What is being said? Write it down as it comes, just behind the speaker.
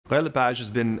Royal LePage has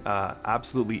been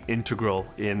absolutely integral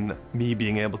in me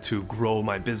being able to grow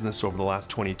my business over the last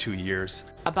 22 years.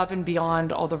 Above and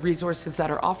beyond all the resources that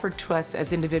are offered to us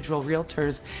as individual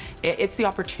realtors, it's the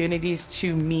opportunities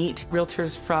to meet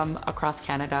realtors from across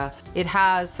Canada. It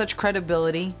has such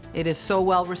credibility. It is so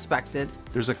well respected.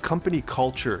 There's a company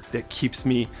culture that keeps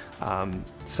me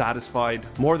satisfied,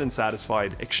 more than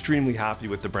satisfied, extremely happy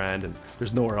with the brand, and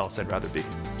there's nowhere else I'd rather be.